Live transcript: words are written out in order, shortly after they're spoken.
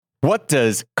What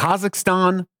does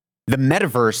Kazakhstan, the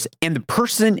metaverse, and the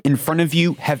person in front of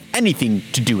you have anything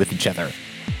to do with each other?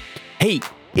 Hey,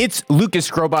 it's Lucas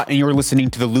Scrobot, and you're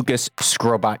listening to the Lucas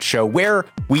Scrobot Show, where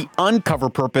we uncover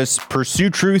purpose,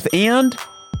 pursue truth, and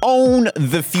own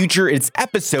the future. It's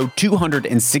episode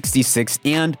 266,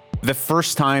 and the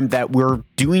first time that we're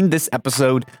doing this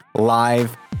episode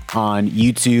live on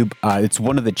YouTube. It's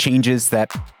one of the changes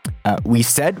that we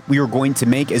said we were going to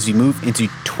make as we move into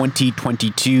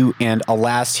 2022, and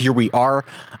alas, here we are.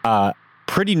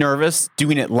 Pretty nervous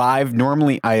doing it live.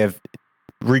 Normally, I have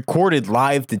recorded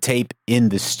live the tape in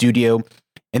the studio,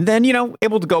 and then,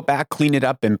 able to go back, clean it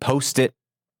up, and post it.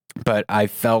 But I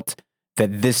felt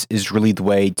that this is really the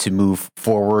way to move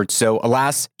forward. So,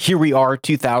 alas, here we are,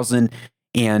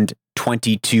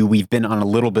 2022. We've been on a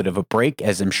little bit of a break,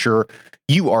 as I'm sure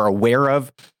you are aware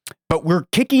of. But we're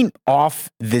kicking off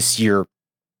this year,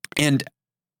 and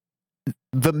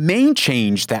the main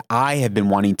change that I have been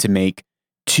wanting to make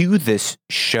to this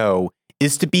show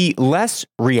is to be less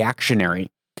reactionary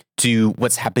to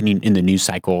what's happening in the news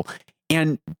cycle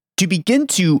and to begin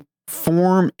to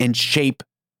form and shape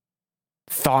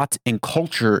thought and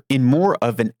culture in more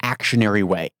of an actionary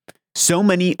way. So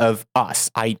many of us,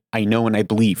 I know and I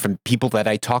believe from people that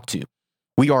I talk to,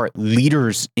 we are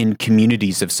leaders in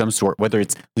communities of some sort, whether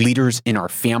it's leaders in our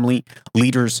family,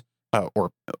 leaders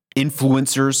or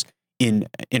influencers in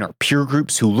our peer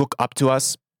groups who look up to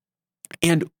us.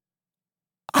 And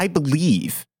I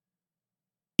believe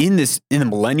in the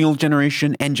millennial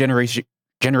generation and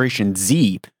Generation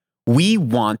Z, we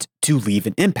want to leave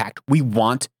an impact. We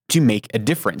want to make a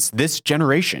difference. This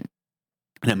generation,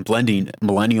 and I'm blending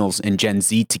millennials and Gen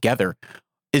Z together,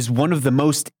 is one of the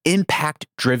most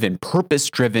impact-driven,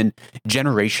 purpose-driven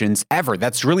generations ever.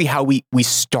 That's really how we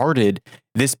started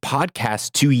this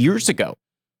podcast 2 years ago.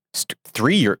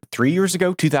 3 years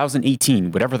ago,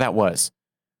 2018, whatever that was.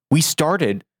 We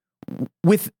started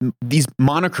with these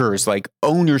monikers like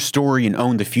own your story and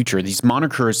own the future, these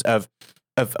monikers of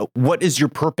what is your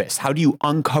purpose? How do you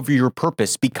uncover your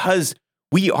purpose? Because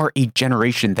we are a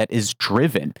generation that is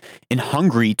driven and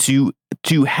hungry to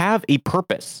have a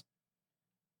purpose,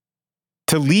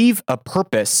 to leave a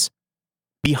purpose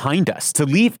behind us, to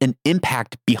leave an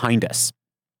impact behind us.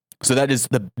 So that is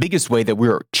the biggest way that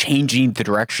we're changing the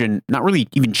direction, not really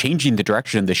even changing the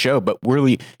direction of the show, but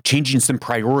really changing some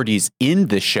priorities in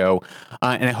the show.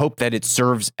 And I hope that it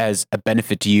serves as a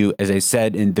benefit to you. As I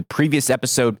said in the previous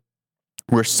episode,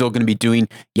 we're still going to be doing,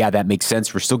 that makes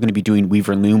sense. We're still going to be doing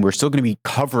Weaver and Loom. We're still going to be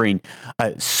covering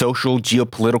social,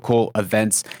 geopolitical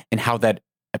events and how that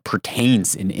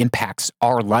pertains and impacts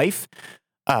our life.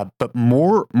 But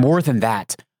more than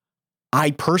that,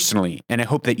 I personally, and I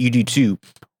hope that you do too,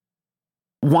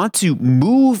 want to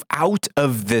move out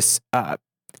of this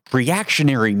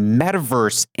reactionary,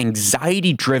 metaverse,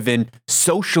 anxiety-driven,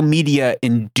 social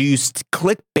media-induced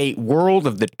clickbait world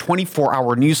of the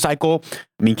 24-hour news cycle.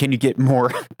 I mean, can you get more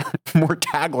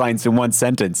taglines in one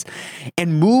sentence?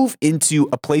 And move into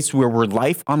a place where we're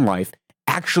life on life,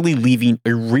 actually leaving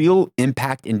a real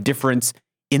impact and difference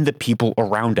in the people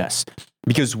around us.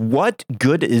 Because what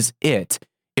good is it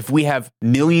if we have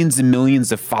millions and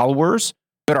millions of followers,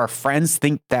 but our friends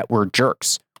think that we're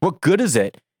jerks? What good is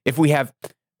it if we have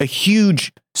a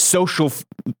huge social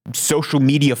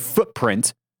media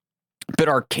footprint, but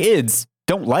our kids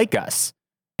don't like us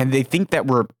and they think that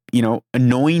we're,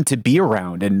 annoying to be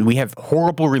around, and we have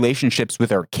horrible relationships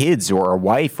with our kids or our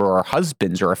wife or our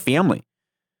husbands or our family?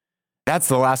 That's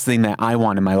the last thing that I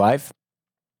want in my life.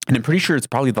 And I'm pretty sure it's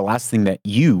probably the last thing that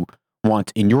you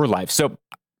want in your life. So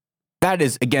that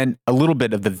is, again, a little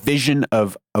bit of the vision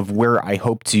of where I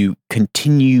hope to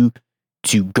continue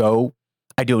to go.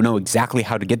 I don't know exactly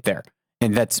how to get there.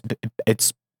 And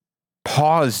it's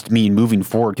paused me moving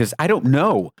forward because I don't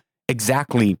know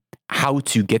exactly how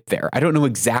to get there. I don't know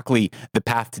exactly the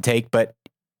path to take, but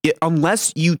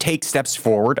unless you take steps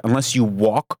forward, unless you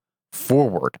walk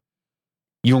forward,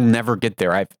 you'll never get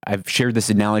there. I've shared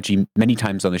this analogy many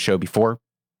times on the show before.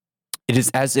 It is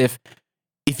as if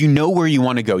you know where you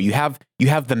want to go, you have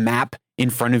the map in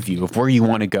front of you of where you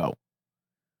want to go.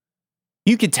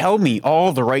 You could tell me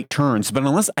all the right turns, but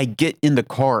unless I get in the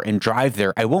car and drive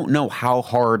there, I won't know how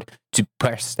hard to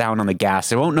press down on the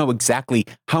gas. I won't know exactly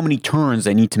how many turns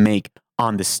I need to make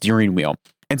on the steering wheel.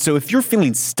 And so if you're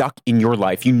feeling stuck in your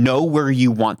life, you know where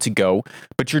you want to go,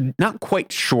 but you're not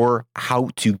quite sure how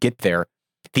to get there,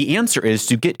 the answer is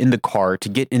to get in the car, to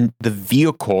get in the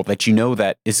vehicle that you know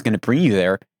that is going to bring you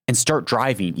there, and start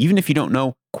driving, even if you don't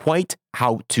know quite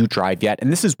how to drive yet.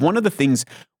 And this is one of the things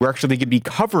we're actually going to be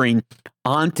covering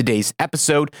on today's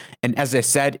episode. And as I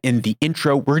said in the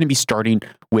intro, we're going to be starting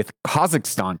with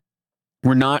Kazakhstan.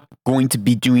 We're not going to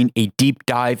be doing a deep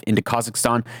dive into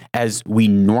Kazakhstan as we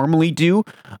normally do,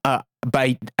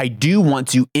 but I do want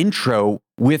to intro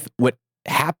with what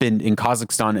happened in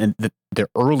Kazakhstan in the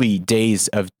early days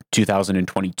of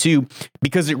 2022,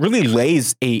 because it really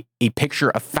lays a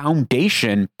picture, a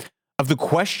foundation of the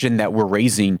question that we're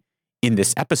raising in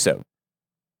this episode.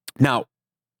 Now,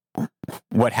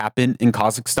 what happened in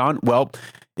Kazakhstan? Well,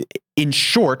 in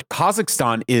short,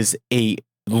 Kazakhstan is a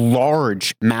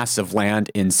large mass of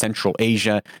land in Central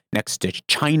Asia next to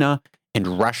China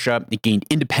and Russia. It gained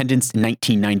independence in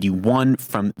 1991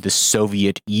 from the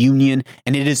Soviet Union,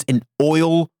 and it is an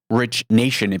oil-rich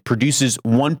nation. It produces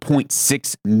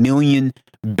 1.6 million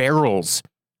barrels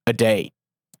a day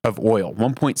of oil,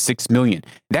 1.6 million.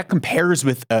 That compares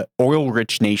with an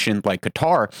oil-rich nation like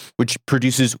Qatar, which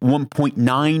produces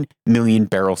 1.9 million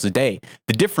barrels a day.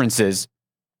 The difference is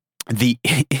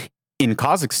in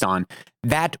Kazakhstan,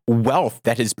 that wealth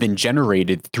that has been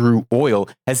generated through oil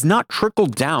has not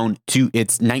trickled down to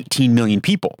its 19 million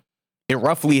people. It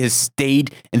roughly has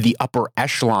stayed in the upper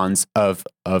echelons of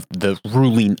the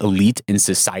ruling elite in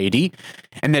society,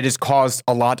 and that has caused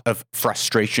a lot of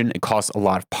frustration. It caused a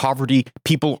lot of poverty.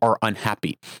 People are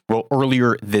unhappy. Well,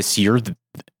 earlier this year,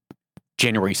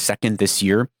 January 2nd this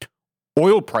year,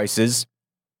 oil prices,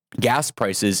 gas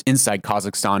prices inside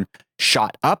Kazakhstan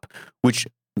shot up, which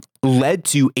led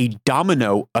to a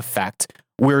domino effect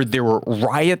where there were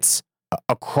riots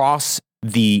across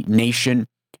the nation.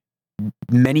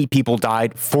 Many people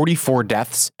died. 44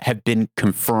 deaths have been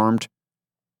confirmed,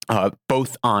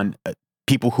 both on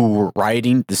people who were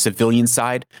rioting, the civilian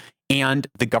side, and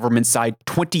the government side.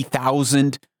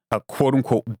 20,000 quote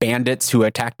unquote bandits who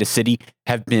attacked the city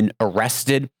have been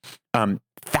arrested.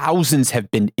 Thousands have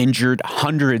been injured.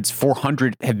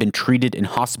 400 have been treated in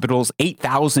hospitals.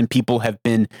 8,000 people have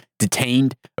been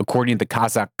detained, according to the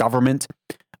Kazakh government.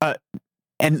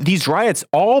 And these riots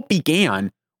all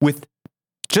began with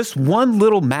just one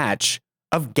little match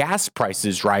of gas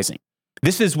prices rising.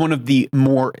 This is one of the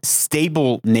more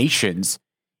stable nations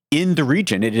in the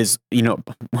region. It is,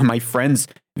 when my friends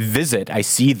visit, I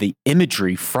see the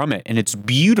imagery from it, and it's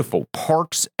beautiful.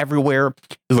 Parks everywhere.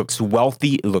 It looks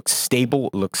wealthy. It looks stable.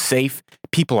 It looks safe.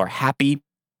 People are happy.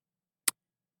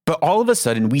 But all of a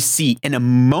sudden, we see in a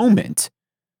moment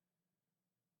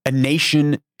a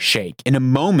nation shake. In a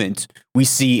moment, we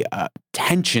see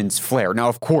tensions flare. Now,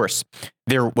 of course,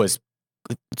 there was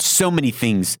so many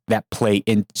things that play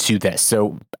into this.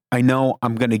 So I know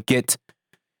I'm going to get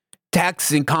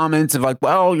texts and comments of like,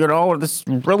 well, this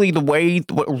really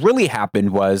what really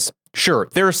happened was, sure,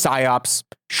 there are psyops.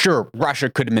 Sure, Russia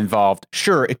could have been involved.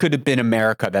 Sure, it could have been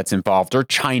America that's involved, or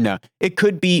China. It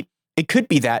could be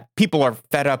that people are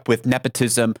fed up with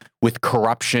nepotism, with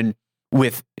corruption,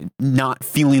 with not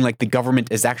feeling like the government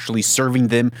is actually serving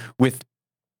them, with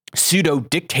pseudo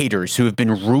dictators who have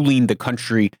been ruling the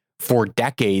country for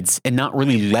decades and not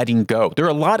really letting go. There are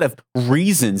a lot of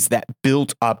reasons that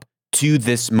build up to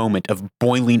this moment of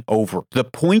boiling over. The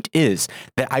point is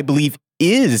that I believe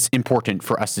is important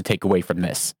for us to take away from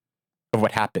this, of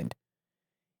what happened,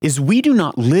 is we do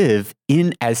not live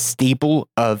in as stable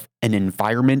of an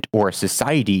environment or a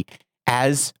society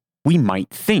as we might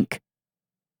think.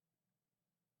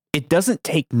 It doesn't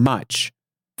take much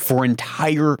for an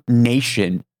entire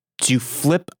nation to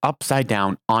flip upside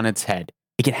down on its head.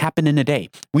 It can happen in a day.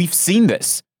 We've seen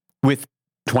this with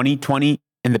 2020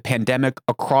 and the pandemic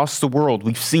across the world.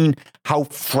 We've seen how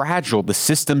fragile the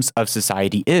systems of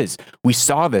society is. We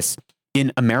saw this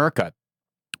in America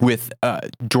with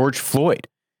George Floyd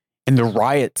and the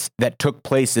riots that took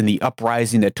place and the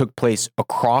uprising that took place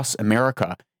across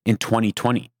America in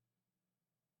 2020.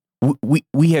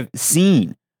 We have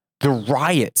seen the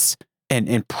riots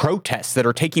and protests that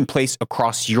are taking place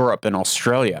across Europe and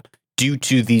Australia due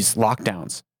to these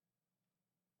lockdowns.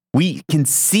 We can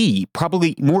see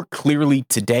probably more clearly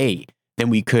today than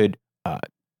we could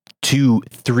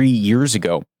 2-3 years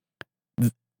ago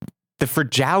the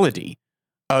fragility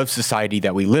of society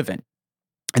that we live in.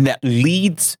 And that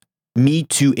leads me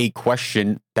to a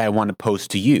question that I want to pose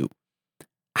to you.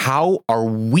 How are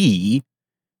we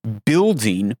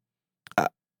building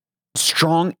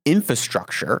strong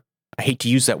infrastructure? I hate to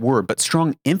use that word, but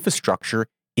strong infrastructure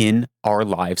in our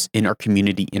lives, in our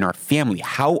community, in our family.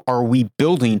 How are we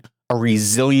building a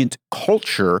resilient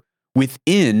culture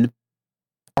within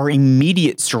our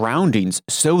immediate surroundings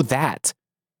so that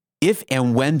if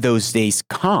and when those days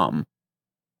come,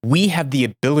 we have the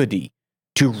ability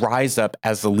to rise up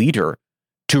as a leader,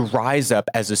 to rise up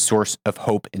as a source of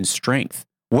hope and strength?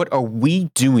 What are we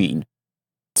doing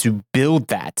to build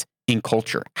that in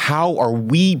culture? How are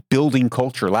we building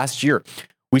culture? Last year,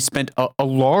 We spent a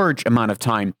large amount of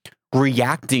time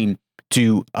reacting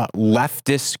to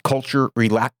leftist culture,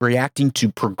 reacting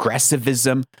to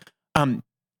progressivism. And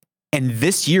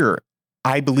this year,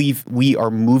 I believe we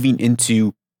are moving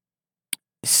into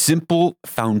simple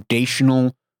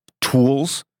foundational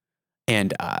tools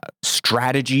and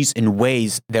strategies and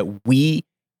ways that we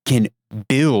can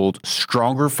build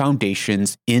stronger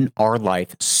foundations in our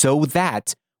life so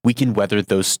that we can weather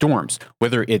those storms,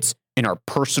 whether it's in our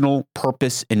personal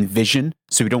purpose and vision,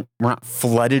 so we're not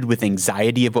flooded with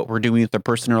anxiety of what we're doing with our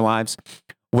personal lives,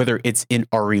 whether it's in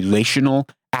our relational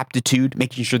aptitude,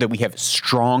 making sure that we have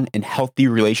strong and healthy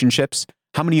relationships.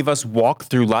 How many of us walk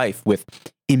through life with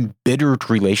embittered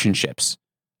relationships?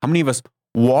 How many of us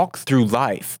walk through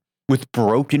life with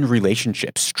broken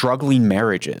relationships, struggling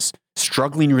marriages,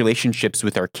 struggling relationships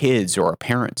with our kids or our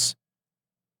parents?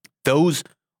 Those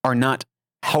are not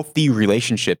healthy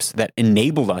relationships that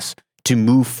enable us to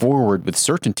move forward with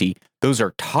certainty. Those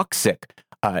are toxic,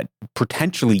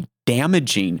 potentially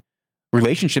damaging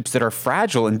relationships that are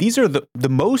fragile. And these are the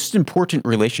most important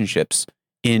relationships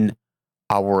in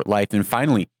our life. And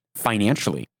finally,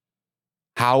 financially,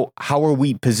 how are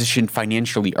we positioned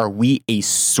financially? Are we a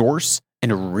source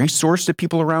and a resource to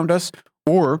people around us?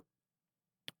 Or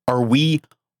are we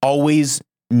always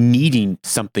needing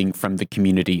something from the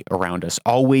community around us,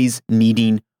 always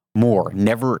needing more,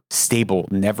 never stable,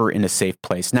 never in a safe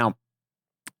place? Now,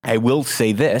 I will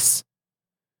say this.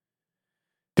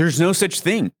 There's no such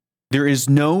thing. There is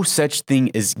no such thing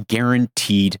as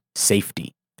guaranteed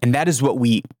safety. And that is what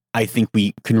I think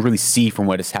we can really see from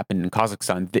what has happened in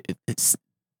Kazakhstan.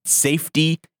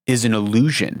 Safety is an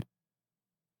illusion.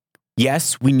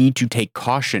 Yes, we need to take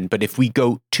caution, but if we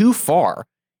go too far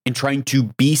in trying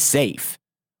to be safe,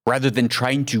 rather than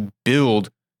trying to build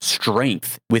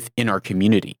strength within our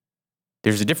community.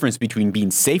 There's a difference between being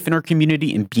safe in our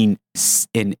community and being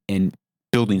in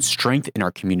building strength in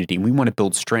our community. And we want to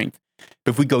build strength.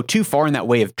 But if we go too far in that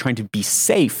way of trying to be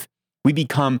safe, we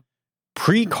become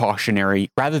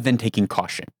precautionary rather than taking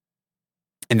caution.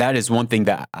 And that is one thing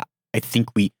that I think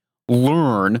we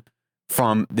learn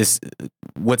from this,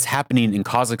 what's happening in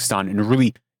Kazakhstan, and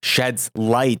really sheds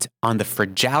light on the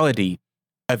fragility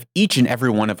of each and every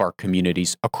one of our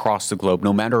communities across the globe,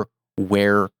 no matter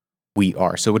where we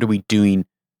are. So what are we doing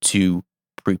to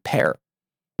prepare?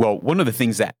 Well, one of the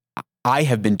things that I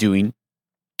have been doing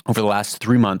over the last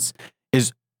 3 months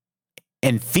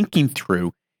and thinking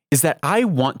through is that I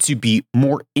want to be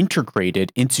more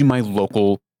integrated into my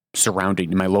local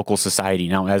surrounding, in my local society.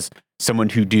 Now, as someone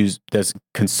who does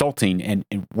consulting and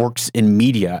works in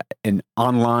media and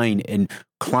online and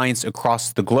clients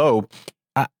across the globe,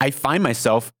 I find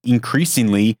myself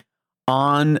increasingly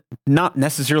on, not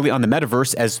necessarily on the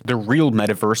metaverse as the real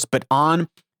metaverse, but on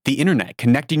the internet,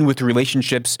 connecting with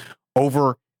relationships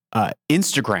over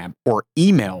Instagram or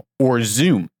email or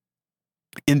Zoom,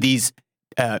 in these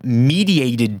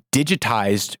mediated,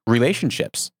 digitized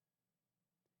relationships.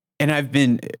 And I've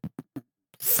been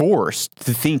forced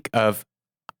to think of,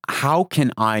 how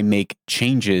can I make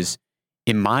changes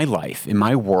in my life, in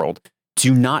my world,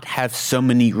 to not have so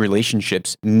many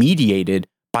relationships mediated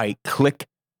by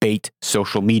clickbait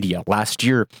social media. Last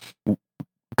year,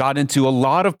 got into a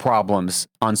lot of problems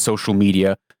on social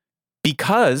media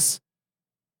because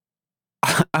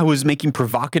I was making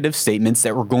provocative statements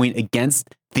that were going against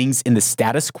things in the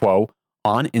status quo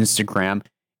on Instagram.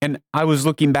 And I was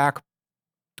looking back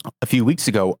a few weeks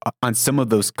ago on some of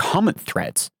those comment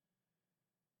threads,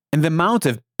 and the amount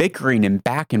of bickering and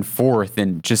back and forth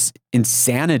and just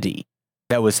insanity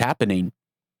that was happening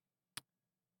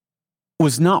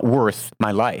was not worth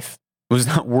my life. It was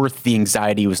not worth the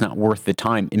anxiety. It was not worth the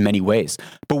time in many ways.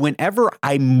 But whenever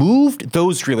I moved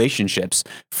those relationships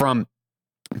from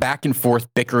back and forth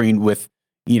bickering with,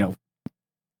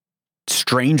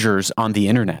 strangers on the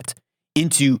internet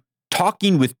into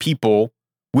talking with people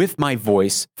with my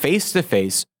voice face to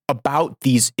face about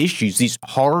these issues, these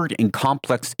hard and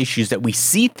complex issues that we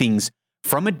see things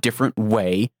from a different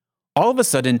way, all of a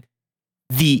sudden,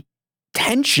 the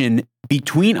tension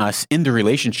between us in the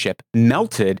relationship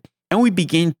melted, and we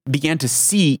began to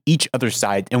see each other's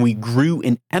side, and we grew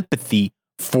in empathy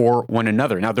for one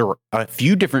another. Now, there were a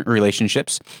few different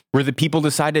relationships where the people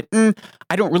decided,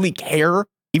 I don't really care,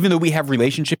 even though we have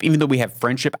relationship, even though we have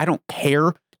friendship, I don't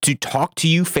care to talk to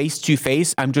you face to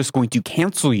face. I'm just going to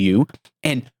cancel you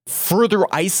and further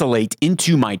isolate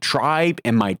into my tribe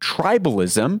and my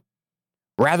tribalism,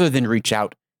 rather than reach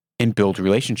out and build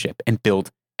relationship and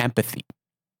build empathy.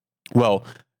 Well,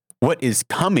 what is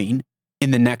coming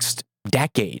in the next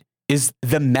decade is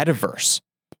the metaverse.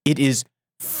 It is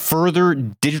further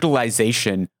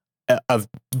digitalization of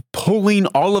pulling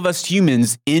all of us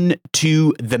humans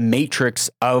into the matrix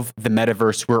of the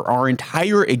metaverse, where our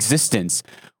entire existence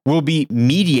will be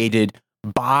mediated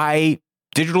by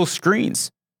digital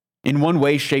screens in one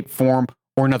way, shape, form,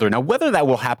 or another. Now, whether that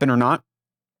will happen or not,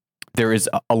 there is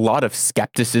a lot of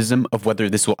skepticism of whether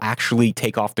this will actually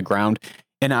take off the ground.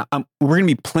 And we're going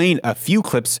to be playing a few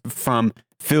clips from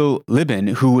Phil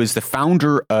Libin, who is the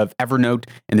founder of Evernote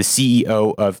and the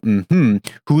CEO of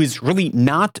who is really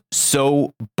not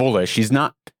so bullish. He's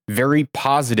not very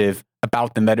positive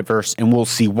about the metaverse, and we'll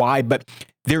see why. But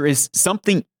there is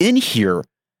something in here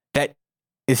that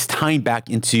is tying back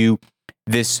into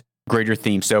this greater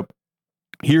theme. So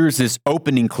here's this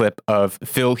opening clip of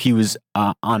Phil. He was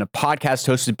on a podcast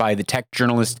hosted by the tech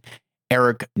journalist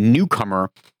Eric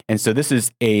Newcomer. And so this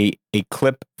is a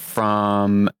clip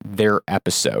from their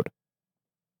episode.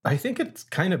 I think it's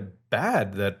kind of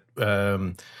bad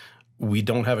that we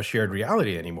don't have a shared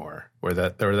reality anymore, or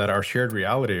that our shared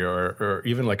reality or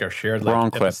even like our shared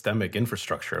like epistemic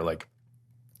infrastructure, like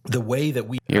the way that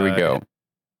we Here we go.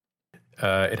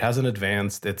 It hasn't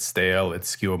advanced, it's stale,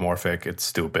 it's skeuomorphic, it's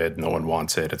stupid, no one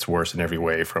wants it, it's worse in every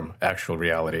way from actual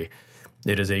reality.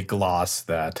 It is a gloss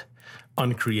that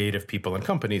uncreative people and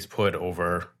companies put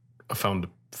over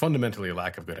fundamentally a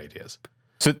lack of good ideas.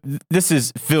 So this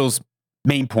is Phil's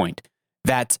main point,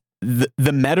 that the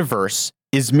metaverse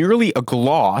is merely a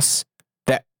gloss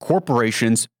that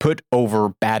corporations put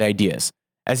over bad ideas.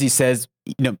 As he says,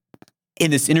 in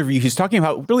this interview, he's talking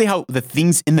about really how the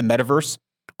things in the metaverse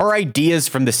are ideas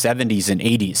from the 70s and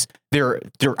 80s. They're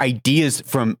ideas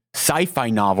from sci-fi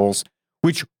novels,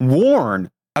 which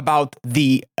warn about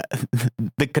the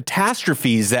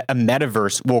catastrophes that a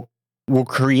metaverse will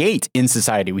create in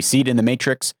society. We see it in The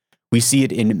Matrix. We see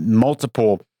it in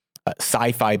multiple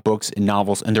sci-fi books and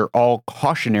novels, and they're all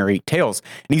cautionary tales.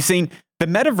 And he's saying the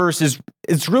metaverse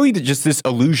is really just this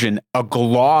illusion, a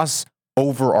gloss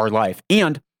over our life.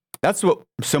 And that's what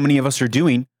so many of us are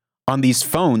doing on these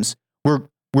phones.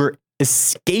 We're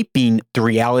escaping the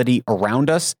reality around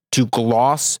us to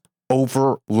gloss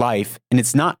over life, and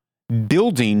it's not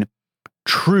building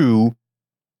true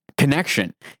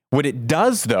connection. What it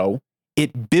does, though,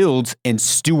 it builds and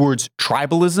stewards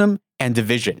tribalism and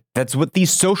division. That's what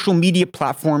these social media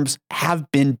platforms have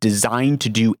been designed to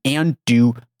do and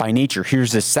do by nature.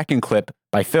 Here's a second clip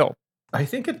by Phil. I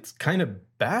think it's kind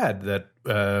of bad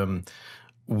that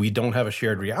we don't have a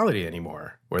shared reality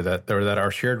anymore, or that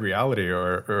our shared reality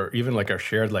or even like our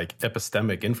shared like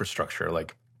epistemic infrastructure,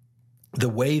 like the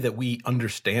way that we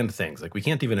understand things, like we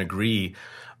can't even agree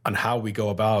on how we go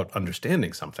about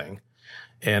understanding something.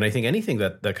 And I think anything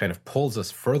that kind of pulls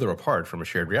us further apart from a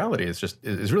shared reality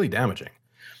is really damaging.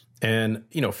 And,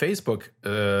 Facebook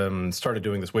started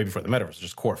doing this way before the metaverse,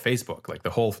 just core Facebook, like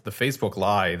the Facebook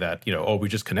lie that, we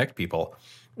just connect people.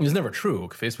 It was never true.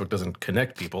 Facebook doesn't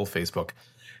connect people. Facebook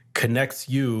connects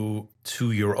you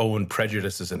to your own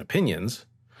prejudices and opinions.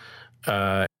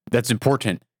 That's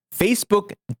important.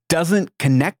 Facebook doesn't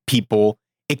connect people.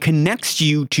 It connects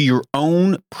you to your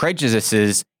own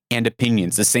prejudices and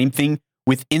opinions. The same thing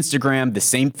with Instagram, the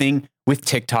same thing with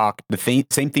TikTok, the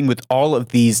same thing with all of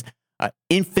these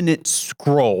infinite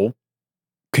scroll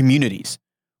communities,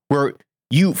 where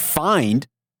you find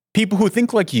people who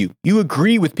think like you. You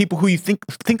agree with people who you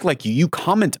think like you. You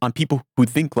comment on people who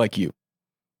think like you.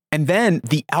 And then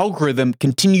the algorithm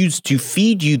continues to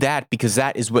feed you that, because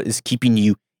that is what is keeping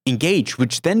you engaged,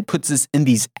 which then puts us in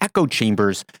these echo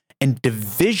chambers and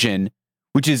division,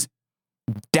 which is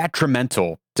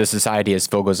detrimental to society, as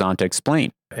Phil goes on to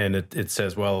explain. And it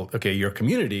says, well, okay, your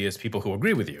community is people who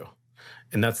agree with you.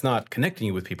 And that's not connecting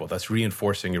you with people. That's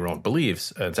reinforcing your own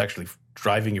beliefs. It's actually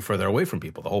driving you further away from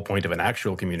people. The whole point of an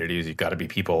actual community is you've got to be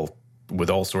people with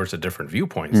all sorts of different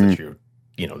viewpoints that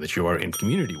you are in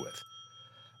community with.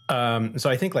 So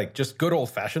I think like just good old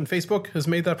fashioned Facebook has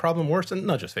made that problem worse, and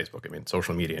not just Facebook. I mean,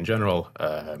 social media in general.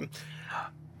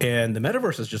 And the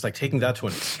metaverse is just like taking that to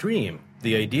an extreme.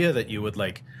 The idea that you would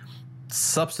like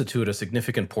substitute a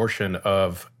significant portion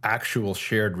of actual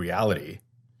shared reality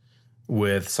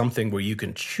with something where you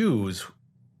can choose,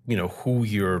 who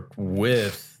you're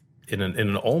with in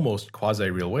an almost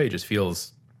quasi-real way just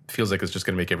feels like it's just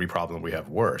going to make every problem we have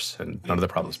worse, and none of the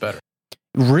problems better.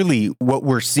 Really, what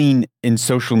we're seeing in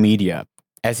social media,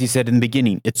 as he said in the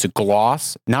beginning, it's a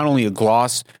gloss, not only a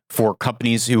gloss for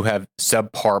companies who have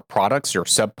subpar products or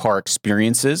subpar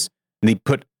experiences, and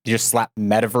they just slap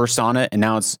metaverse on it, and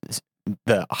now it's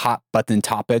the hot button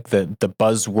topic, the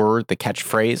buzzword, the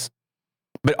catchphrase,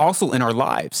 but also in our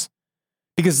lives.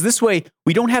 because this way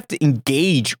we don't have to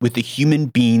engage with the human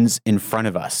beings in front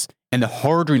of us and the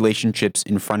hard relationships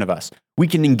in front of us. We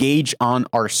can engage on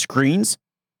our screens.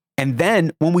 And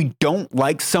then when we don't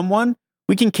like someone,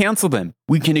 we can cancel them.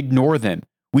 We can ignore them.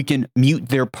 We can mute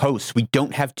their posts. We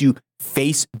don't have to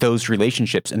face those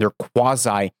relationships and their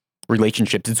quasi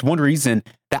relationships. It's one reason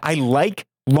that I like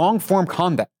long form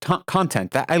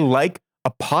content, that I like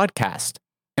a podcast,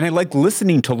 and I like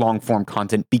listening to long form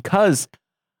content because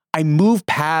I move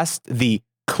past the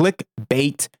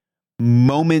clickbait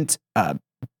moment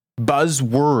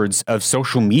buzzwords of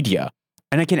social media,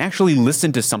 and I can actually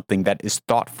listen to something that is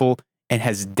thoughtful and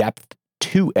has depth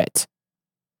to it.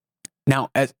 Now,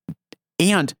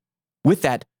 and with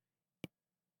that,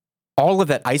 all of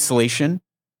that isolation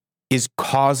is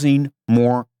causing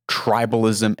more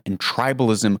tribalism, and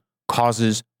tribalism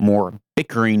causes more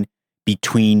bickering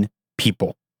between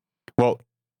people. Well,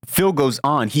 Phil goes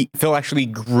on. Phil actually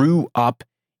grew up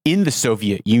in the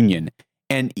Soviet Union,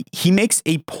 and he makes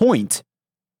a point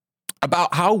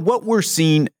about how what we're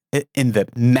seeing in the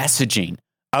messaging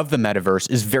of the metaverse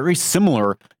is very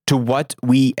similar to what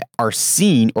we are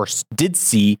seeing or did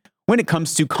see when it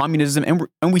comes to communism,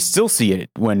 and we still see it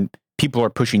when people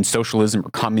are pushing socialism or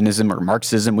communism or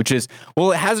Marxism, which is,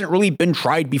 well, it hasn't really been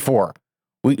tried before.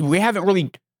 We haven't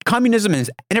really, communism has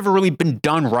never really been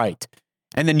done right.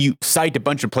 And then you cite a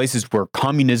bunch of places where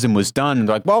communism was done, and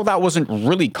they're like, well, that wasn't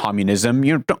really communism.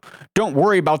 You know, don't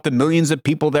worry about the millions of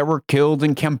people that were killed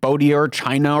in Cambodia or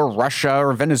China or Russia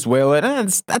or Venezuela.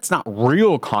 That's not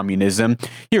real communism.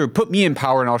 Here, put me in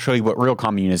power and I'll show you what real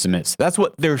communism is. That's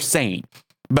what they're saying.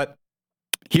 But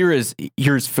here's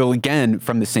Phil again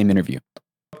from the same interview.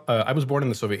 I was born in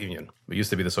the Soviet Union. It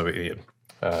used to be the Soviet Union,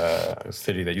 a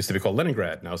city that used to be called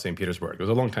Leningrad, now St. Petersburg. It was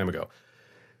a long time ago.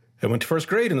 I went to first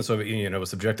grade in the Soviet Union. I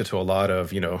was subjected to a lot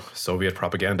of, Soviet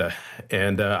propaganda.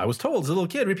 And I was told as a little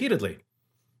kid repeatedly,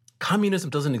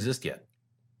 communism doesn't exist yet.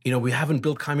 We haven't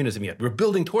built communism yet. We're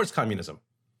building towards communism.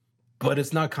 But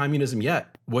it's not communism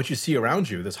yet. What you see around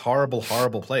you, this horrible,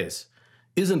 horrible place,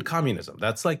 isn't communism.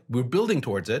 That's like, we're building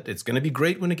towards it. It's going to be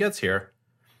great when it gets here.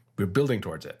 We're building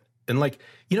towards it. And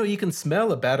you can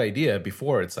smell a bad idea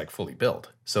before it's fully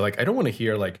built. So I don't want to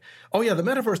hear oh yeah, the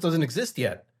metaverse doesn't exist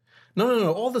yet.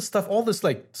 No. All this stuff, all this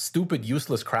stupid,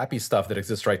 useless, crappy stuff that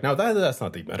exists right now, that's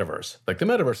not the metaverse. The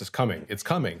metaverse is coming. It's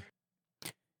coming.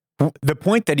 The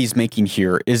point that he's making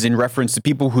here is in reference to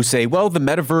people who say, well, the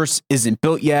metaverse isn't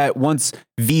built yet. Once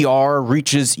VR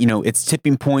reaches, its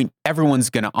tipping point, everyone's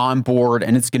going to onboard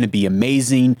and it's going to be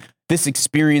amazing. This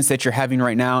experience that you're having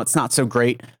right now, it's not so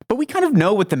great. But we kind of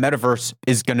know what the metaverse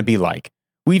is going to be like.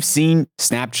 We've seen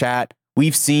Snapchat.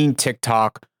 We've seen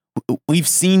TikTok. We've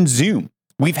seen Zoom.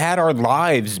 We've had our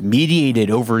lives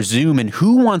mediated over Zoom, and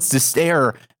who wants to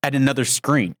stare at another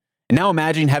screen? And now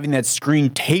imagine having that screen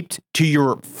taped to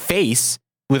your face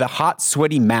with a hot,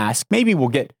 sweaty mask. Maybe we'll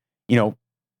get,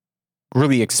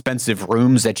 really expensive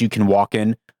rooms that you can walk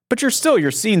in, but you're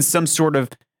seeing some sort of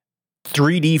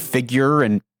 3D figure,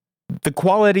 and the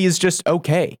quality is just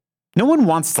okay. No one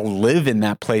wants to live in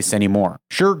that place anymore.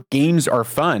 Sure, games are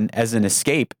fun as an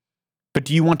escape, but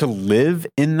do you want to live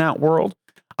in that world?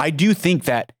 I do think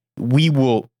that we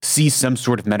will see some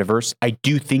sort of metaverse. I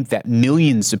do think that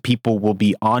millions of people will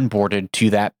be onboarded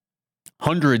to that.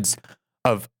 Hundreds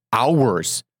of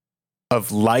hours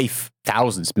of life,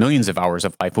 thousands, millions of hours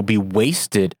of life will be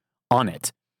wasted on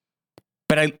it.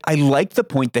 But I like the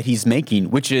point that he's making,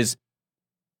 which is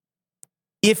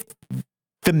if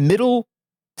the middle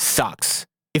sucks,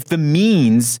 if the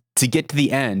means to get to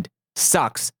the end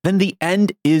sucks, then the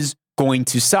end is going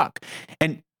to suck.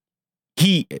 And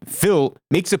Phil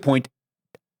makes a point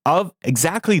of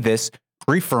exactly this,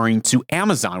 referring to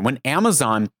Amazon. When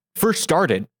Amazon first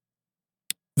started,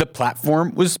 the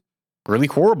platform was really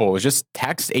horrible. It was just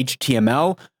text,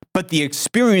 HTML, but the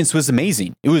experience was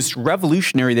amazing. It was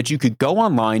revolutionary that you could go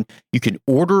online, you could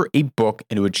order a book,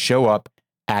 and it would show up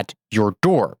at your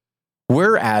door.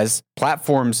 Whereas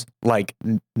platforms like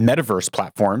metaverse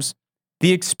platforms,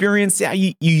 the experience,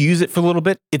 you use it for a little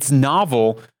bit, it's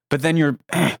novel, but then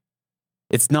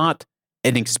it's not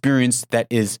an experience that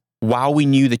is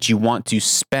wowing you that you want to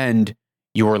spend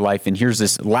your life in. Here's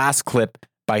this last clip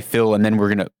by Phil, and then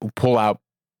we're going to pull out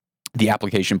the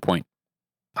application point.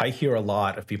 I hear a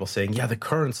lot of people saying, yeah, the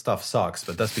current stuff sucks,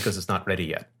 but that's because it's not ready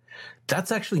yet.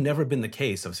 That's actually never been the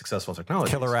case of successful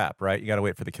technology. Killer app, right? You got to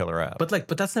wait for the killer app.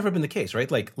 But that's never been the case, right?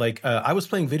 I was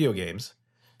playing video games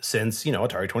since,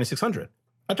 Atari 2600.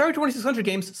 Atari 2600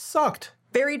 games sucked.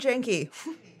 Very janky.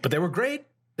 But they were great.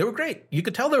 They were great. You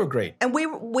could tell they were great. And we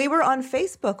were on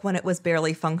Facebook when it was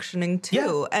barely functioning too.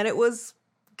 Yeah. And it was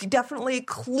definitely,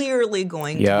 clearly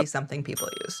going to be something people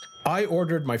used. I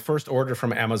ordered my first order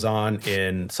from Amazon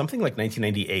in something like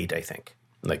 1998, I think.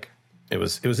 Like it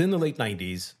was in the late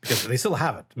 90s, because they still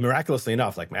have it. Miraculously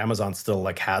enough, like Amazon still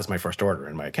like has my first order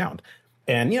in my account.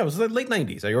 And yeah, it was the late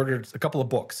 90s. I ordered a couple of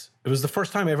books. It was the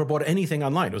first time I ever bought anything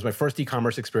online. It was my first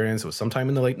e-commerce experience. It was sometime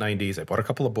in the late 90s. I bought a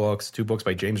couple of books, 2 books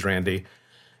by James Randi.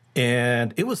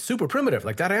 And it was super primitive.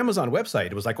 Like that Amazon website,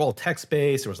 it was like all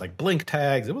text-based. There was like blink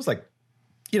tags. It was like,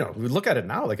 you know, we look at it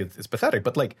now, like it's pathetic,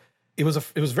 but like it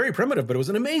was very primitive, but it was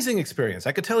an amazing experience.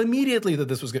 I could tell immediately that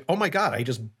this was good. Oh my God, I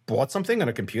just bought something on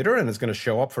a computer and it's going to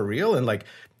show up for real. And I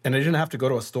didn't have to go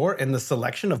to a store. And the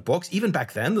selection of books, even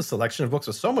back then, the selection of books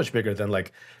was so much bigger than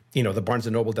like, you know, the Barnes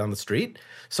and Noble down the street.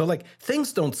 So like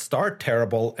things don't start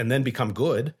terrible and then become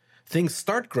good. Things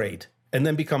start great and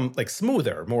then become like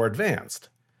smoother, more advanced.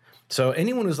 So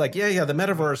anyone who's like, yeah, the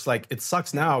metaverse, like it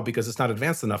sucks now because it's not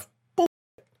advanced enough.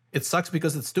 It sucks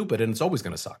because it's stupid and it's always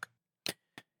going to suck.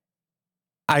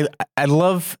 I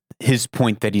love his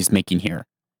point that he's making here.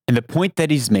 And the point that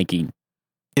he's making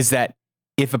is that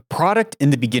if a product in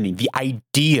the beginning, the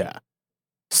idea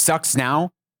sucks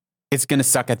now, it's going to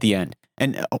suck at the end.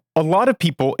 And a lot of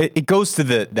people, it goes to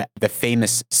the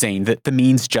famous saying that the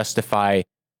means justify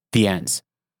the ends.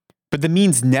 But the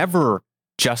means never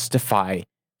justify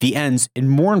the ends. And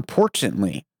more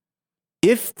importantly,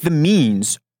 if the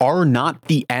means are not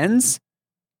the ends,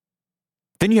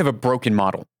 then you have a broken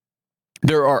model.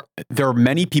 There are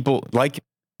many people, like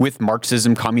with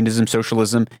Marxism, communism,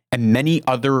 socialism, and many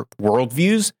other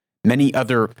worldviews, many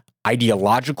other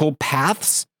ideological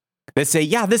paths that say,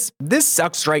 yeah, this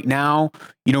sucks right now.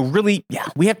 You know, really, yeah,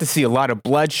 we have to see a lot of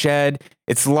bloodshed.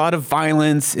 It's a lot of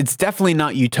violence. It's definitely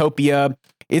not utopia.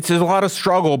 It's a lot of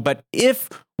struggle. But if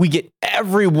we get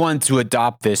everyone to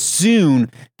adopt this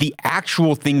soon, the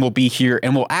actual thing will be here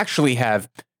and we'll actually have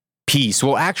peace.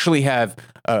 We'll actually have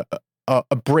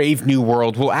a brave new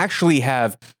world. We'll actually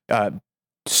have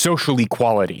social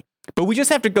equality. But we just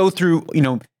have to go through, you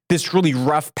know, this really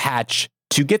rough patch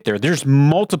to get there. There's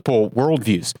multiple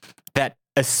worldviews that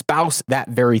espouse that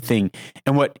very thing.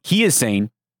 And what he is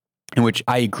saying, in which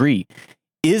I agree,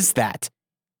 is that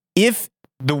if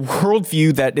the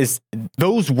worldview that is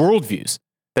those worldviews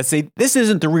that say this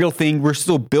isn't the real thing, we're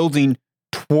still building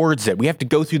towards it. We have to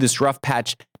go through this rough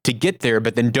patch to get there,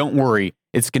 but then don't worry,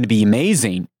 it's going to be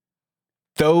amazing.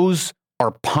 Those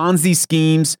are Ponzi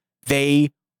schemes.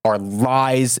 They are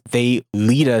lies. They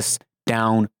lead us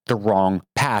down the wrong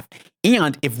path.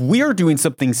 And if we're doing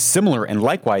something similar and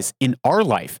likewise in our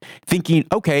life, thinking,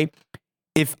 okay,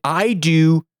 if I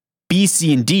do B,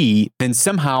 C, and D, then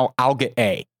somehow I'll get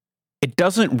A. It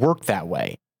doesn't work that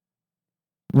way.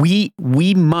 We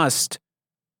must,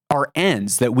 our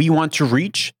ends that we want to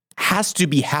reach has to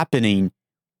be happening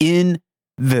in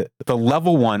the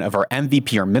level 1 of our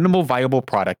MVP, our minimal viable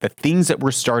product, the things that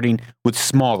we're starting with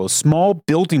those small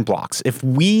building blocks. If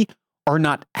we are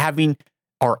not having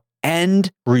our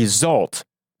end result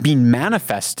being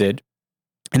manifested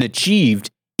and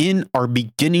achieved in our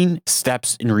beginning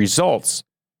steps and results,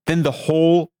 then the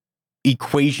whole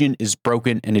equation is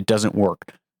broken and it doesn't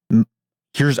work.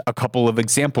 Here's a couple of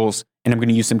examples, and I'm going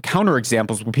to use some counter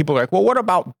examples where people are like, well, what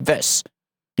about this?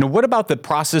 You know, what about the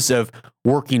process of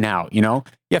working out? You know,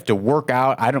 you have to work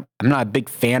out. I'm not a big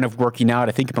fan of working out.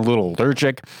 I think I'm a little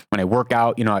allergic when I work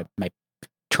out. You know, I might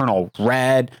turn all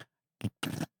red,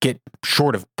 get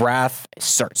short of breath,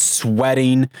 start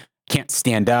sweating, can't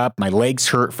stand up. My legs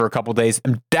hurt for a couple of days.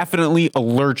 I'm definitely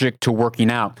allergic to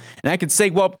working out. And I could say,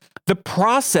 well, the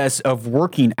process of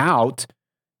working out,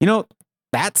 you know,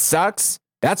 that sucks.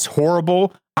 That's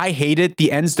horrible. I hate it.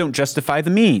 The ends don't justify the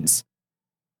means.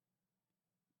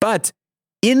 But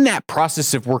in that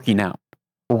process of working out,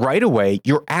 right away,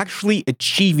 you're actually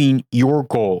achieving your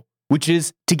goal, which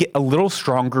is to get a little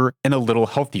stronger and a little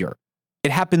healthier. It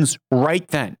happens right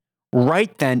then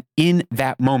in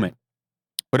that moment.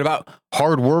 What about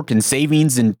hard work and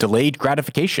savings and delayed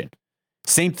gratification?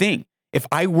 Same thing. If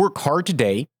I work hard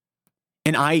today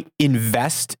and I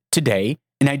invest today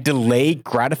and I delay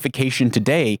gratification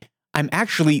today,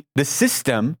 the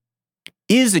system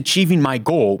is achieving my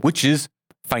goal, which is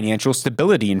financial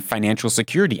stability and financial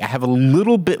security. I have a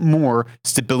little bit more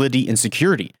stability and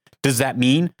security. Does that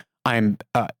mean I'm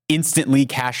instantly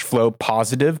cash flow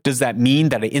positive? Does that mean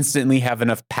that I instantly have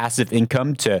enough passive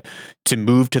income to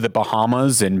move to the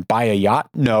Bahamas and buy a yacht?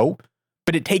 No,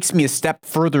 but it takes me a step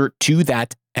further to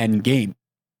that end game.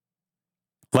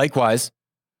 Likewise,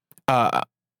 I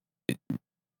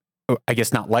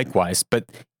guess not likewise, but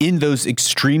in those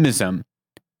extremism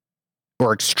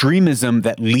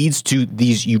that leads to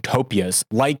these utopias,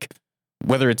 like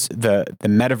whether it's the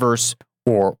metaverse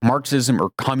or Marxism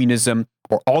or communism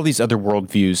or all these other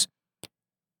worldviews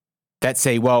that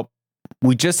say, well,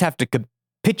 we just have to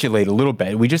capitulate a little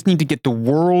bit. We just need to get the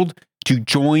world to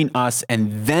join us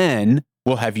and then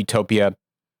we'll have utopia.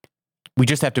 We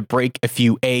just have to break a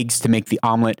few eggs to make the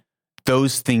omelet.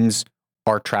 Those things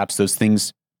are traps. Those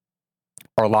things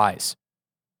are lies.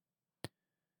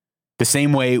 The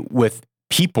same way with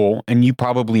people, and you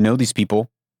probably know these people,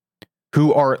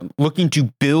 who are looking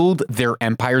to build their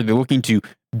empire. They're looking to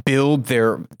build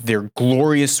their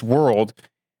glorious world.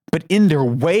 But in their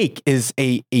wake is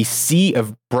a sea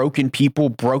of broken people,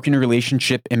 broken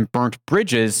relationship, and burnt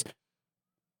bridges.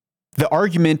 The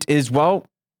argument is, well,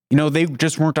 they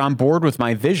just weren't on board with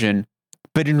my vision.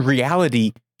 But in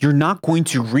reality, you're not going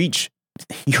to reach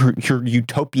your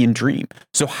utopian dream.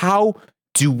 So how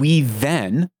do we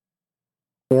then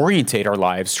orientate our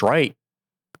lives, right?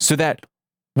 So that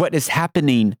what is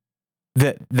happening,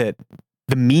 the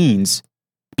means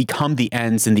become the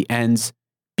ends and the ends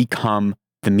become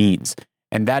the means.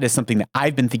 And that is something that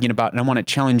I've been thinking about, and I want to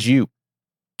challenge you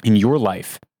in your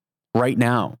life right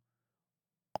now.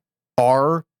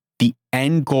 Are the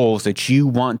end goals that you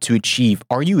want to achieve,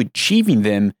 are you achieving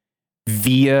them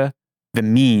via the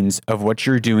means of what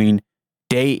you're doing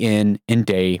day in and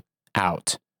day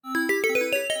out?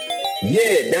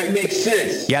 Yeah, that makes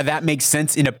sense. Yeah, that makes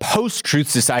sense. In a post-truth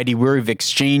society where we've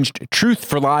exchanged truth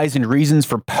for lies and reason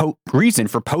for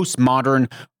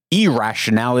postmodern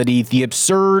irrationality, the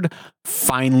absurd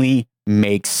finally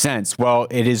makes sense. Well,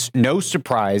 it is no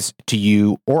surprise to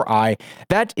you or I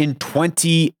that in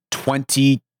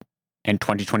 2020 and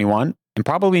 2021, and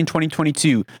probably in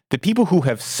 2022, the people who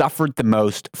have suffered the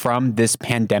most from this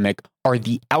pandemic are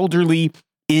the elderly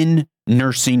in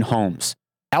nursing homes.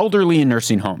 Elderly in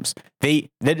nursing homes.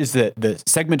 That is the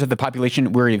segment of the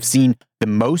population where you've seen the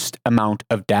most amount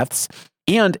of deaths.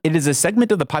 And it is a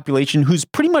segment of the population who's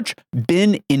pretty much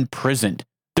been imprisoned.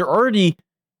 They're already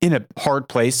in a hard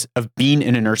place of being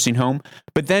in a nursing home.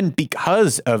 But then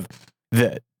because of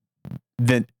the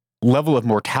level of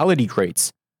mortality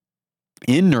rates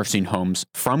in nursing homes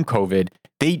from COVID,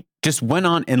 they just went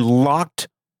on and locked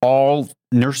all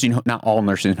not all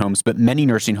nursing homes, but many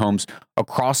nursing homes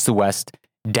across the West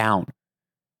down,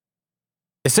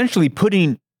 essentially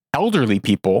putting elderly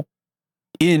people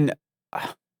in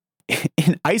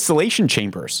isolation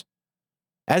chambers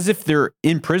as if they're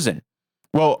in prison.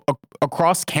 Well,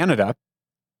 across Canada,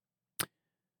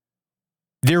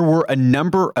 there were a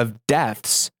number of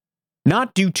deaths,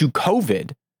 not due to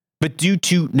COVID, but due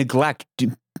to neglect.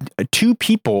 2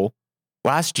 people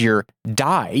last year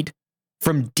died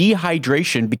from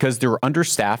dehydration because they were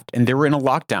understaffed and they were in a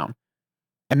lockdown.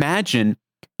 Imagine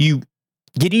you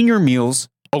getting your meals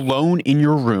alone in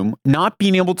your room, not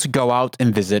being able to go out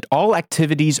and visit. All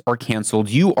activities are canceled.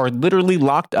 You are literally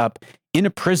locked up in a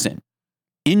prison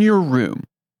in your room,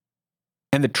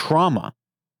 and the trauma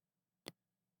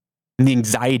and the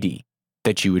anxiety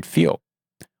that you would feel.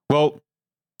 Well,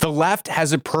 the left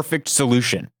has a perfect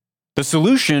solution. The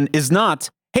solution is not,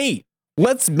 hey,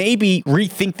 let's maybe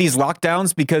rethink these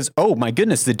lockdowns because, oh my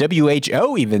goodness, the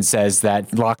WHO even says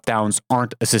that lockdowns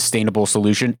aren't a sustainable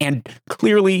solution and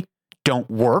clearly don't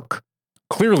work.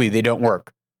 Clearly they don't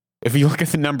work. If you look at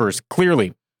the numbers,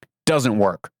 clearly doesn't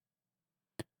work.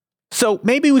 So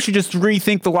maybe we should just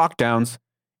rethink the lockdowns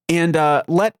and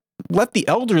let the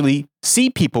elderly see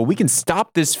people. We can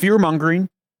stop this fear mongering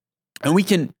and we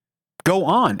can go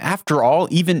on. After all,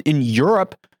 even in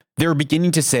Europe, they're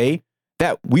beginning to say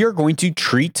that we are going to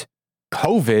treat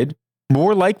COVID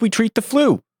more like we treat the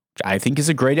flu, which I think is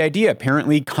a great idea.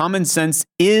 Apparently, common sense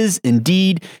is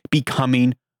indeed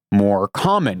becoming more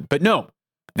common. But no,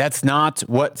 that's not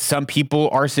what some people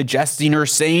are suggesting or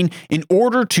saying. In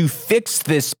order to fix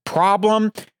this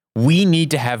problem, we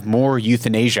need to have more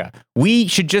euthanasia. We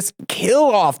should just kill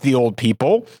off the old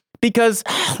people because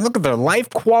look at their life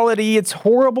quality. It's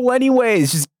horrible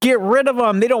anyways. Just get rid of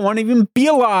them. They don't want to even be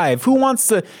alive. Who wants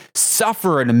to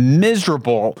suffer in a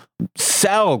miserable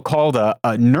cell called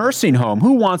a nursing home?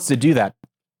 Who wants to do that?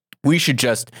 We should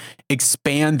just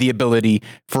expand the ability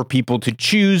for people to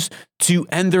choose to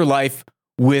end their life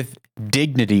with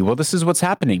dignity. Well, this is what's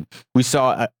happening. We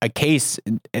saw a case.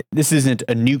 This isn't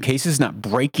a new case. This is not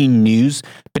breaking news,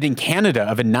 but in Canada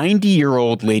of a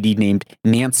 90-year-old lady named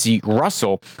Nancy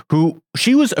Russell, who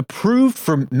she was approved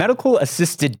for medical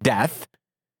assisted death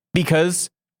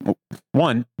because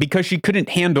she couldn't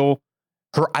handle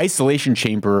her isolation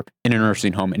chamber in a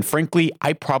nursing home. And frankly,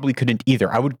 I probably couldn't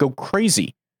either. I would go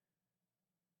crazy.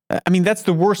 I mean, that's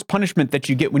the worst punishment that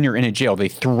you get when you're in a jail. They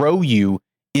throw you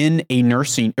in a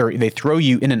nursing, or they throw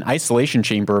you in an isolation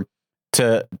chamber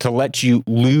to let you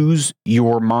lose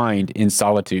your mind in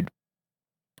solitude.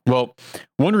 Well,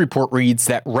 one report reads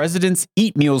that residents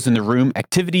eat meals in the room,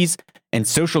 activities and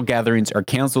social gatherings are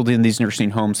canceled in these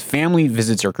nursing homes, family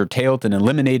visits are curtailed and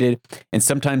eliminated, and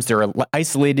sometimes they're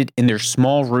isolated in their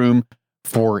small room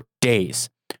for days.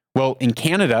 Well, in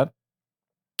Canada,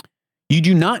 you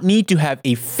do not need to have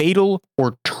a fatal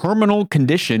or terminal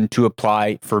condition to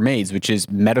apply for MAIDs, which is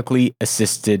medically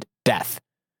assisted death.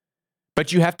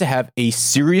 But you have to have a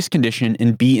serious condition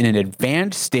and be in an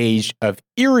advanced stage of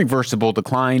irreversible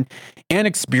decline and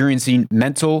experiencing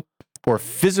mental or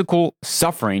physical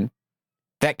suffering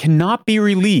that cannot be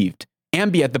relieved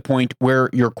and be at the point where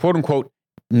your quote unquote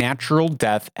natural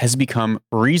death has become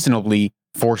reasonably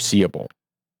foreseeable.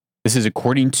 This is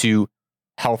according to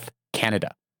Health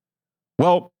Canada.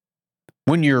 Well,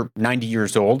 when you're 90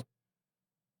 years old,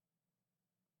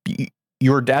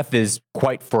 your death is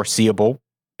quite foreseeable.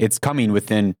 It's coming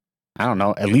within, I don't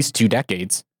know, at least 2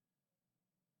 decades.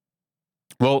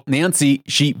 Well, Nancy,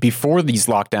 before these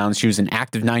lockdowns, she was an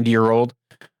active 90-year-old.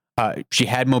 She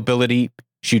had mobility.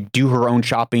 She'd do her own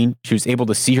shopping. She was able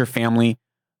to see her family.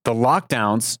 The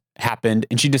lockdowns happened,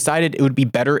 and she decided it would be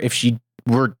better if she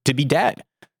were to be dead.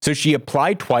 So she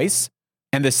applied twice,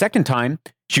 and the second time,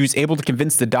 she was able to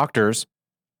convince the doctors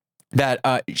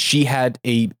that she had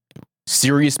a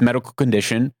serious medical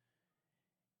condition,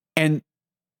 and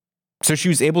so she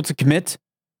was able to commit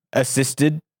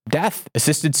assisted death,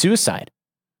 assisted suicide.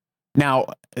 Now,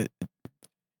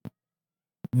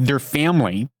 their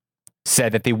family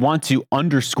said that they want to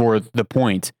underscore the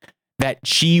point that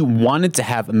she wanted to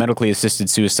have a medically assisted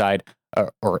suicide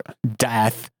or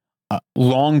death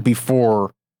long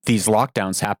before these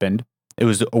lockdowns happened. It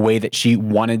was a way that she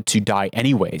wanted to die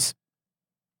anyways.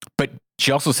 But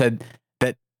she also said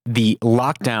that the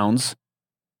lockdowns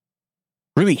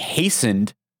really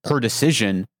hastened her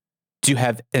decision to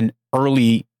have an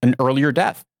earlier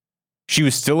death. She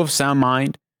was still of sound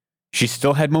mind. She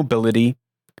still had mobility,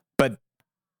 but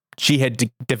she had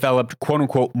developed, quote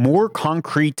unquote, more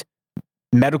concrete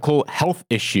medical health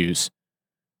issues,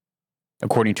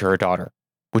 according to her daughter,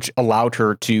 which allowed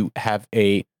her to have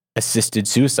a assisted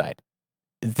suicide.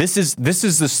 This is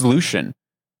the solution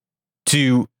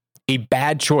to a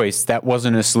bad choice that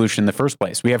wasn't a solution in the first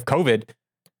place. We have COVID.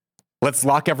 Let's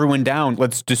lock everyone down.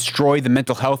 Let's destroy the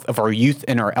mental health of our youth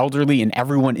and our elderly and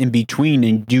everyone in between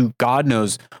and do God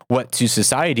knows what to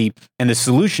society. And the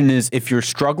solution is, if you're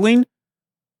struggling,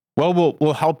 well,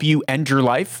 we'll help you end your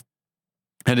life.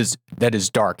 That is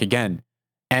dark. Again,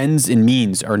 ends and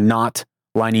means are not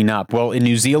lining up. Well, in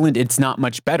New Zealand, it's not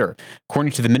much better.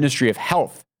 According to the Ministry of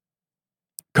Health,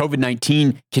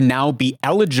 COVID-19 can now be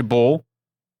eligible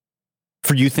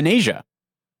for euthanasia.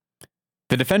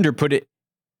 The Defender put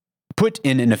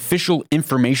in an official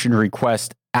information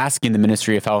request asking the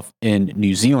Ministry of Health in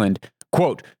New Zealand,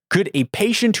 quote, could a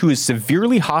patient who is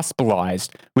severely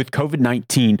hospitalized with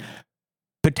COVID-19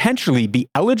 potentially be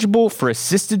eligible for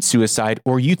assisted suicide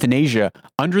or euthanasia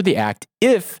under the Act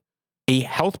if a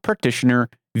health practitioner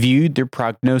viewed their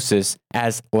prognosis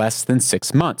as less than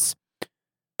 6 months?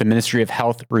 The Ministry of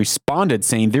Health responded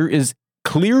saying there is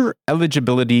clear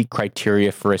eligibility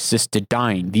criteria for assisted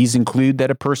dying. These include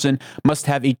that a person must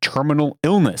have a terminal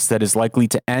illness that is likely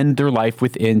to end their life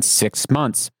within 6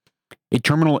 months. A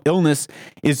terminal illness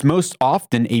is most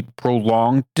often a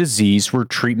prolonged disease where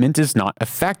treatment is not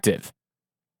effective.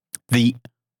 The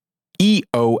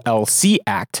EOLC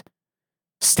Act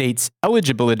states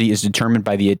eligibility is determined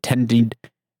by the attending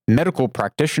medical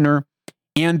practitioner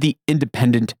and the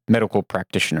independent medical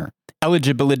practitioner.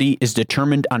 Eligibility is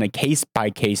determined on a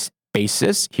case-by-case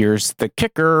basis. Here's the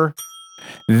kicker.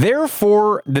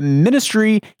 Therefore, the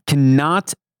ministry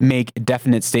cannot make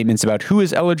definite statements about who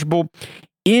is eligible.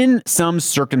 In some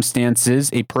circumstances,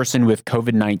 a person with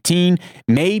COVID-19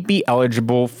 may be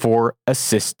eligible for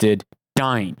assisted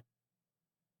dying.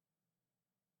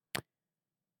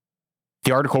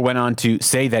 The article went on to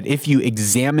say that if you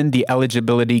examine the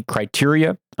eligibility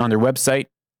criteria on their website,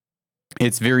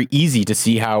 it's very easy to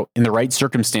see how, in the right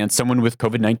circumstance, someone with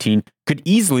COVID-19 could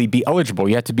easily be eligible.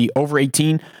 You have to be over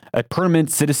 18, a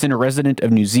permanent citizen or resident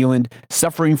of New Zealand,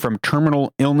 suffering from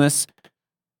terminal illness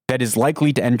that is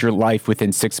likely to end your life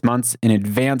within 6 months, an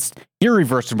advanced,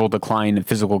 irreversible decline in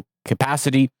physical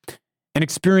capacity, and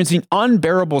experiencing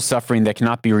unbearable suffering that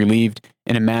cannot be relieved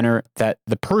in a manner that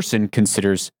the person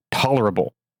considers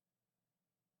tolerable.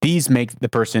 These make the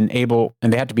person able,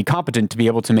 and they have to be competent to be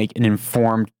able to make an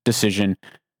informed decision.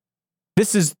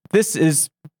 This is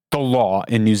the law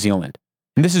in New Zealand.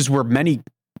 And this is where many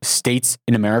states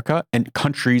in America and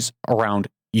countries around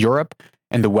Europe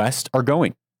and the West are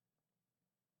going.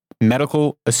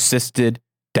 medical assisted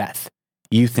death,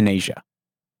 euthanasia.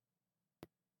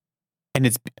 And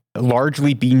it's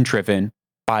largely being driven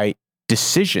by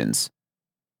decisions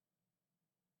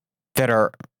that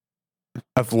are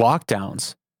of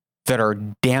lockdowns that are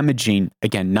damaging,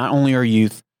 again, not only our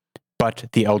youth, but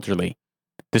the elderly.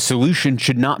 The solution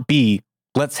should not be,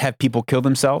 let's have people kill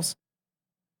themselves.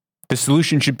 The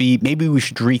solution should be, maybe we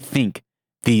should rethink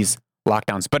these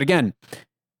lockdowns. But again,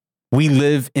 we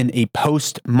live in a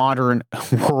postmodern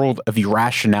world of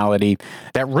irrationality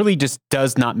that really just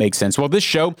does not make sense. Well, this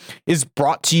show is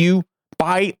brought to you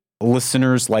by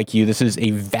listeners like you. This is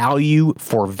a value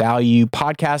for value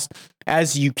podcast.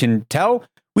 As you can tell,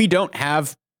 we don't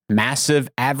have massive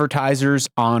advertisers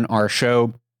on our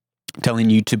show telling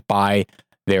you to buy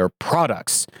their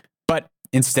products, but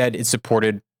instead it's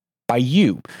supported by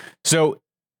you. So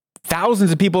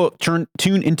thousands of people tune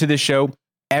into this show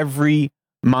every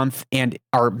month, and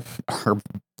our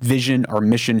vision, our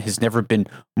mission has never been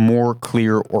more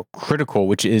clear or critical,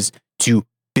 which is to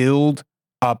build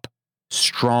up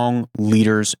strong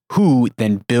leaders who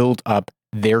then build up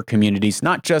their communities,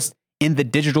 not just in the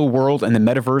digital world and the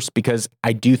metaverse, because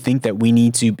I do think that we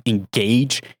need to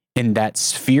engage in that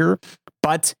sphere,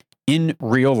 but in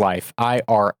real life,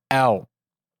 IRL.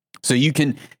 So you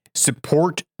can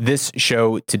support this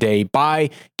show today by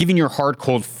giving your hard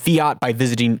cold fiat by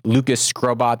visiting Lucas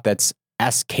Skrobot. That's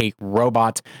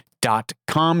skrobot.com.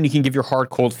 You can give your hard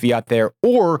cold fiat there,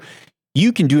 or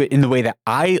you can do it in the way that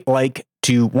I like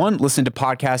to, one, listen to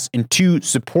podcasts, and two,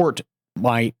 support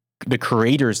the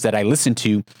creators that I listen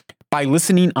to by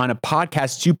listening on a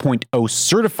Podcast 2.0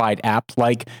 certified app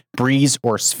like Breeze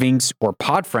or Sphinx or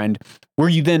Podfriend, where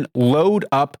you then load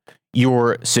up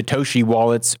your Satoshi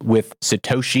wallets with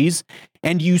Satoshis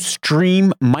and you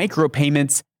stream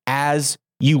micropayments as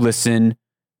you listen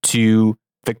to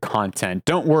the content.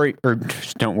 Don't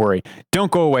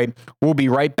go away. We'll be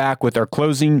right back with our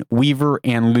closing Weaver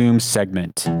and Loom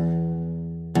segment.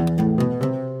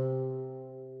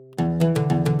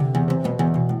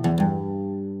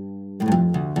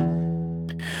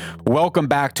 Welcome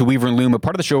back to Weaver and Loom, a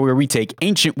part of the show where we take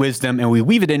ancient wisdom and we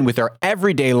weave it in with our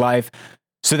everyday life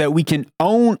so that we can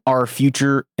own our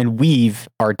future and weave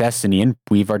our destiny and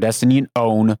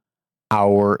own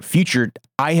our future.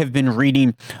 I have been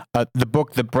reading the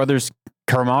book, The Brothers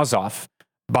Karamazov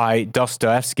by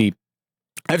Dostoevsky.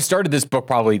 I've started this book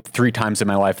probably 3 times in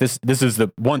my life. This is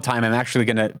the one time I'm actually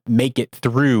going to make it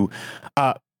through.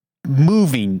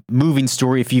 Moving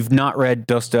story. If you've not read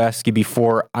Dostoevsky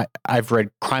before, I've read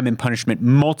Crime and Punishment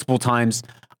multiple times.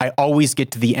 I always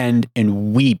get to the end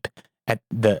and weep at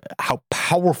how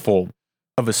powerful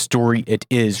of a story it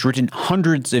is, written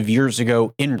hundreds of years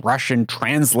ago in Russian,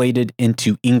 translated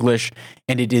into English,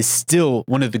 and it is still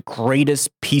one of the greatest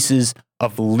pieces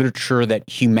of literature that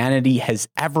humanity has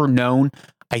ever known.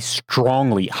 I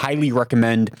strongly, highly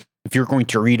recommend, if you're going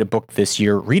to read a book this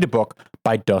year, read a book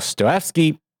by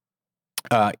Dostoevsky.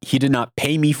 He did not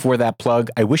pay me for that plug.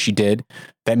 I wish he did.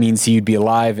 That means he would be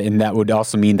alive, and that would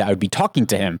also mean that I would be talking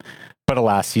to him. But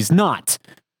alas, he's not.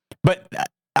 But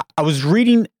I was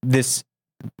reading this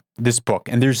book,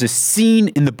 and there's a scene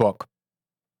in the book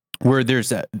where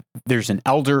there's an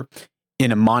elder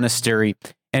in a monastery,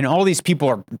 and all these people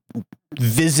are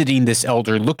visiting this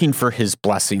elder, looking for his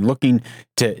blessing, looking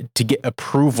to get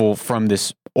approval from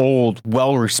this old,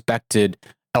 well-respected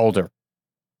elder.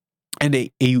 And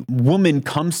a woman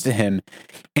comes to him,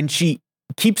 and she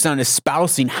keeps on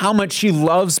espousing how much she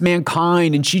loves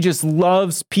mankind, and she just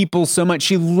loves people so much.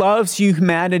 She loves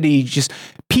humanity. Just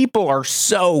people are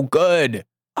so good.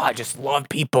 I just love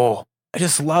people. I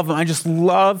just love them. I just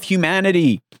love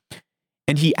humanity.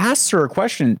 And he asks her a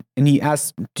question, and he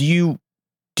asks, do you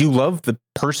love the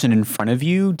person in front of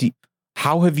you?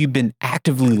 How have you been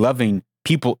actively loving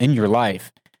people in your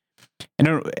life?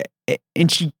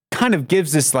 And she kind of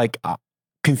gives this like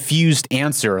confused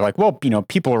answer, like, well,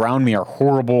 people around me are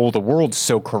horrible. The world's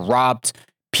so corrupt.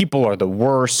 People are the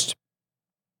worst.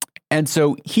 And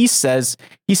so he says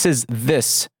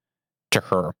this to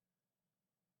her.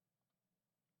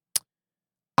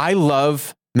 I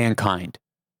love mankind,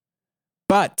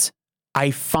 but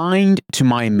I find to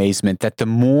my amazement that the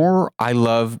more I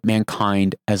love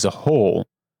mankind as a whole,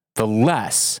 the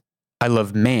less I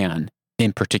love man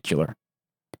in particular.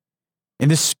 And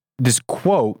this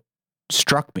quote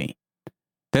struck me,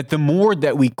 that the more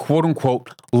that we, quote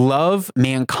unquote, love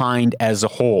mankind as a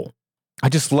whole, I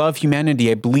just love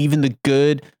humanity, I believe in the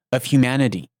good of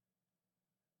humanity,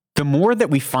 the more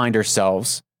that we find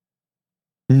ourselves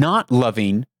not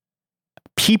loving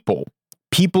people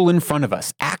in front of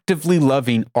us, actively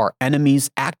loving our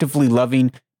enemies, actively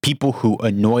loving people who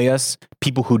annoy us,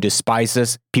 people who despise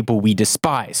us, people we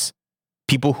despise,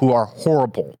 people who are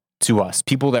horrible to us,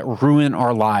 people that ruin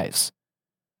our lives.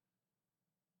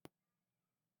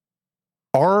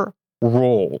 Our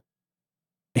role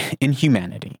in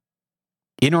humanity,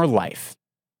 in our life,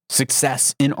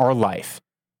 success in our life,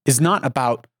 is not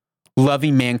about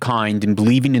loving mankind and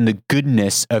believing in the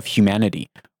goodness of humanity.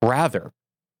 Rather,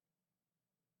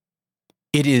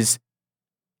 it is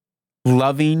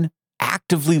loving,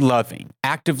 actively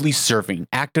serving,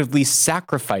 actively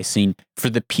sacrificing for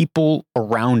the people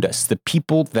around us, the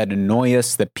people that annoy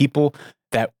us, the people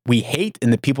that we hate,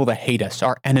 and the people that hate us,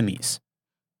 our enemies.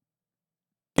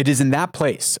 It is in that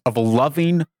place of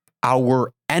loving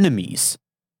our enemies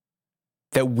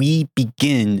that we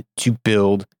begin to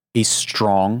build a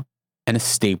strong and a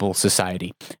stable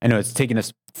society. I know it's taken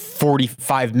us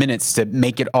 45 minutes to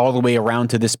make it all the way around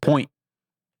to this point,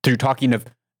 through talking of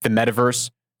the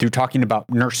metaverse, through talking about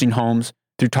nursing homes,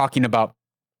 through talking about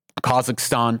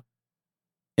Kazakhstan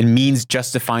and means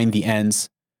justifying the ends.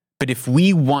 But if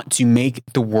we want to make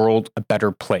the world a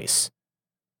better place,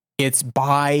 it's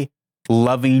by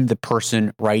loving the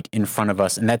person right in front of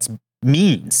us. And that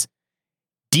means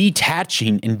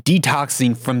detaching and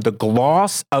detoxing from the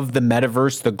gloss of the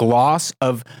metaverse, the gloss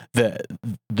of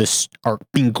are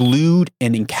being glued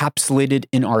and encapsulated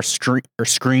in our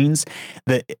screens,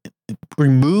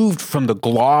 removed from the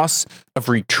gloss of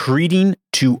retreating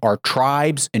to our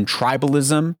tribes and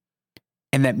tribalism.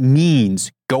 And that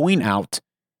means going out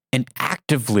and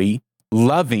actively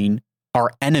loving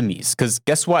our enemies. Because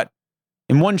guess what?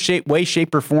 In one way,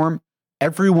 shape, or form,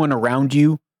 everyone around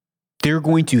you, they're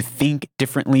going to think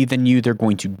differently than you. They're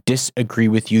going to disagree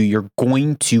with you. You're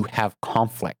going to have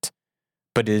conflict.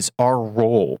 But it is our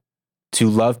role to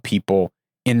love people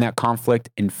in that conflict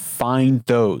and find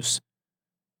those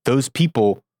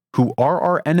people who are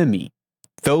our enemy.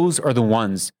 Those are the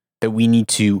ones that we need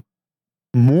to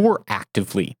more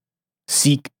actively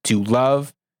seek to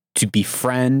love, to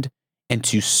befriend, and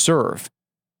to serve.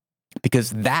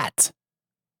 Because that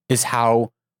is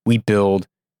how we build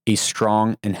a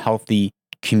strong and healthy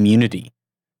community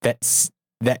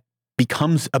that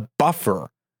becomes a buffer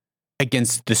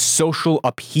against the social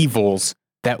upheavals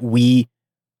that we,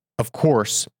 of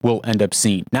course, will end up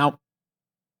seeing. Now,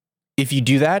 if you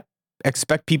do that,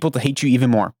 expect people to hate you even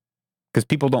more, because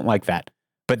people don't like that.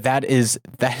 But that is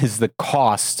the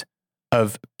cost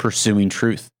of pursuing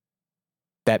truth.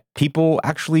 That people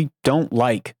actually don't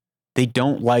like. They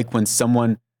don't like when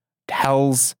someone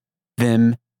tells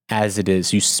them as it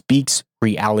is, who speaks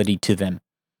reality to them.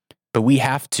 But we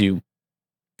have to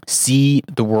see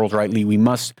the world rightly. We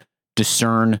must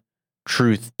discern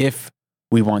truth if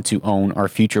we want to own our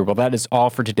future. Well, that is all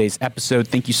for today's episode.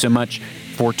 Thank you so much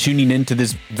for tuning in to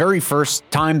this very first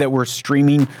time that we're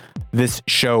streaming this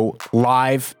show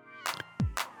live.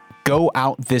 Go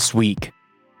out this week.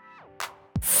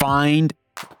 Find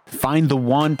the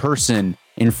one person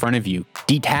in front of you.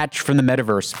 Detach from the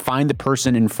metaverse. Find the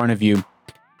person in front of you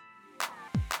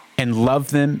and love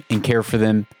them and care for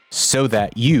them so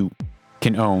that you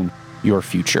can own your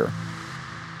future.